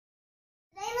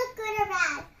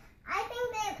bad. I think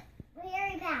they're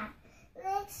very bad.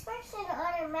 The expression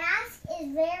on her mask is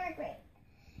very great.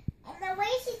 And the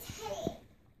way she's hitting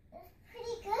is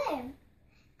pretty good.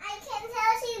 I can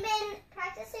tell she's been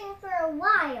practicing for a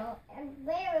while, and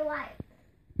very while.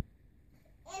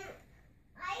 And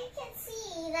I can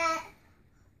see that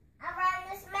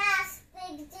around this mask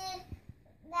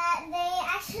they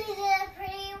actually did a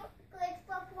pretty